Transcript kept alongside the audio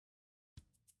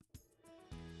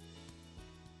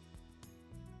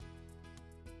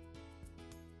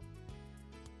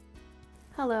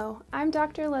Hello, I'm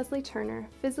Dr. Lesley Turner,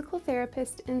 physical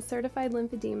therapist and certified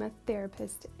lymphedema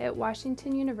therapist at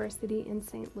Washington University in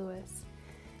St. Louis.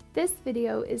 This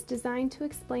video is designed to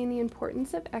explain the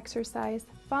importance of exercise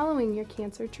following your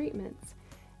cancer treatments.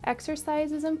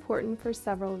 Exercise is important for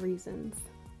several reasons.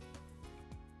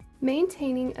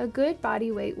 Maintaining a good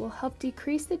body weight will help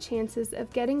decrease the chances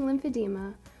of getting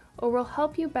lymphedema, or will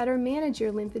help you better manage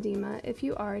your lymphedema if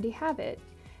you already have it.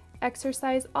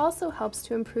 Exercise also helps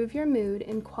to improve your mood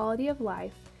and quality of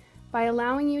life by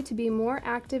allowing you to be more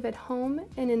active at home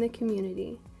and in the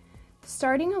community.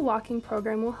 Starting a walking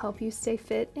program will help you stay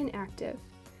fit and active.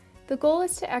 The goal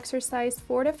is to exercise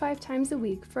 4 to 5 times a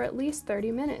week for at least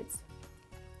 30 minutes.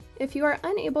 If you are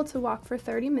unable to walk for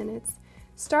 30 minutes,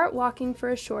 start walking for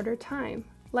a shorter time,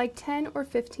 like 10 or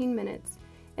 15 minutes,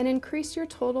 and increase your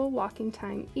total walking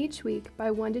time each week by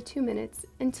 1 to 2 minutes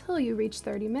until you reach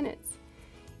 30 minutes.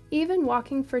 Even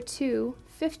walking for 2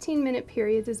 15-minute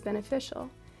periods is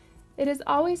beneficial. It is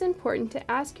always important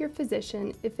to ask your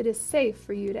physician if it is safe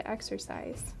for you to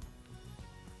exercise.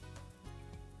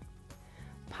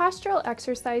 Postural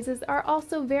exercises are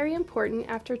also very important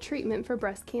after treatment for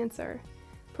breast cancer.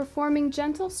 Performing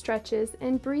gentle stretches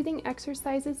and breathing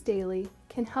exercises daily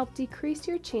can help decrease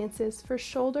your chances for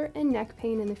shoulder and neck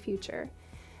pain in the future.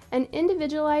 An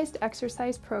individualized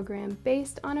exercise program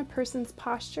based on a person's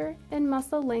posture and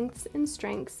muscle lengths and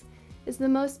strengths is the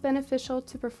most beneficial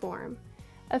to perform.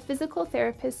 A physical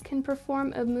therapist can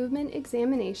perform a movement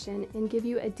examination and give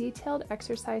you a detailed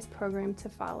exercise program to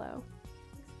follow.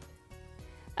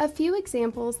 A few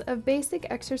examples of basic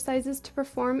exercises to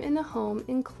perform in the home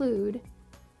include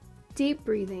deep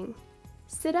breathing.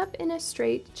 Sit up in a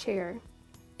straight chair.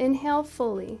 Inhale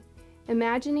fully,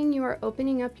 imagining you are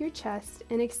opening up your chest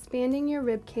and expanding your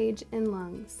rib cage and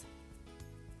lungs.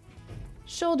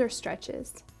 Shoulder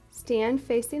stretches. Stand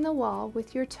facing the wall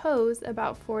with your toes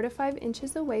about 4 to 5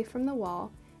 inches away from the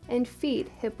wall and feet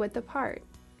hip-width apart.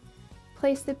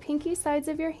 Place the pinky sides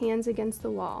of your hands against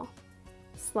the wall.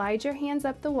 Slide your hands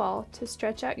up the wall to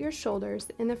stretch out your shoulders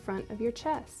in the front of your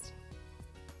chest.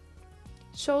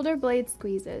 Shoulder blade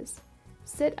squeezes.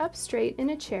 Sit up straight in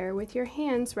a chair with your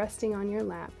hands resting on your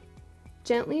lap.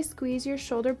 Gently squeeze your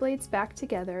shoulder blades back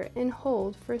together and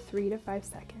hold for 3 to 5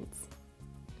 seconds.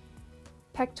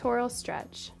 Pectoral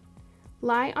stretch.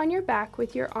 Lie on your back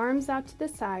with your arms out to the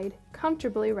side,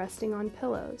 comfortably resting on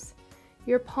pillows.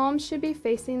 Your palms should be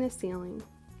facing the ceiling.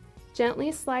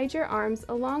 Gently slide your arms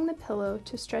along the pillow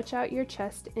to stretch out your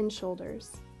chest and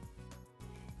shoulders.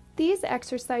 These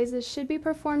exercises should be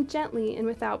performed gently and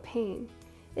without pain.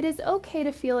 It is okay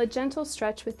to feel a gentle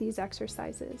stretch with these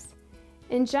exercises.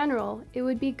 In general, it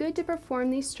would be good to perform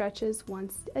these stretches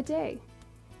once a day.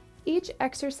 Each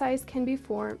exercise can be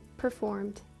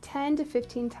performed 10 to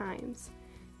 15 times.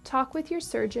 Talk with your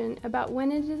surgeon about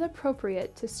when it is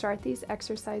appropriate to start these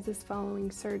exercises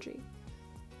following surgery.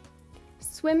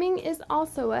 Swimming is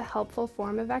also a helpful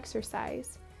form of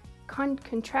exercise.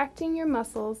 Contracting your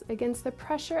muscles against the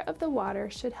pressure of the water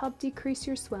should help decrease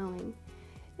your swelling.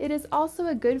 It is also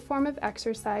a good form of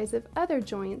exercise if other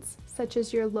joints, such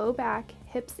as your low back,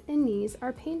 hips, and knees,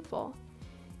 are painful.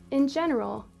 In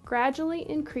general, gradually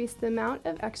increase the amount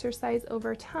of exercise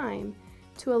over time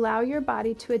to allow your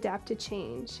body to adapt to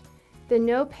change. The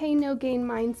no pain, no gain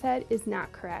mindset is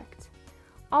not correct.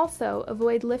 Also,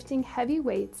 avoid lifting heavy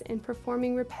weights and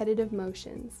performing repetitive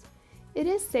motions. It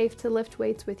is safe to lift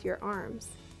weights with your arms.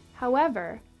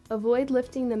 However, avoid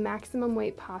lifting the maximum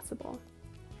weight possible.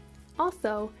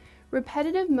 Also,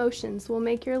 repetitive motions will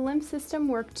make your lymph system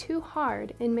work too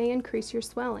hard and may increase your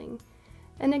swelling.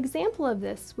 An example of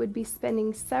this would be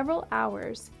spending several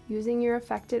hours using your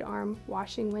affected arm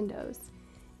washing windows.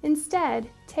 Instead,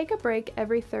 take a break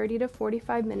every 30 to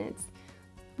 45 minutes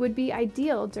would be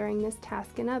ideal during this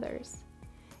task and others.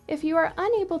 If you are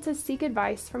unable to seek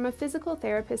advice from a physical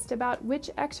therapist about which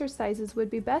exercises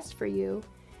would be best for you,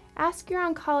 ask your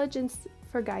oncologist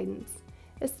for guidance,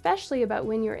 especially about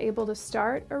when you're able to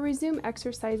start or resume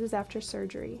exercises after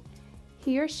surgery.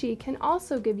 He or she can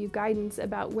also give you guidance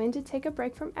about when to take a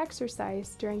break from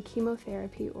exercise during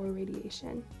chemotherapy or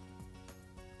radiation.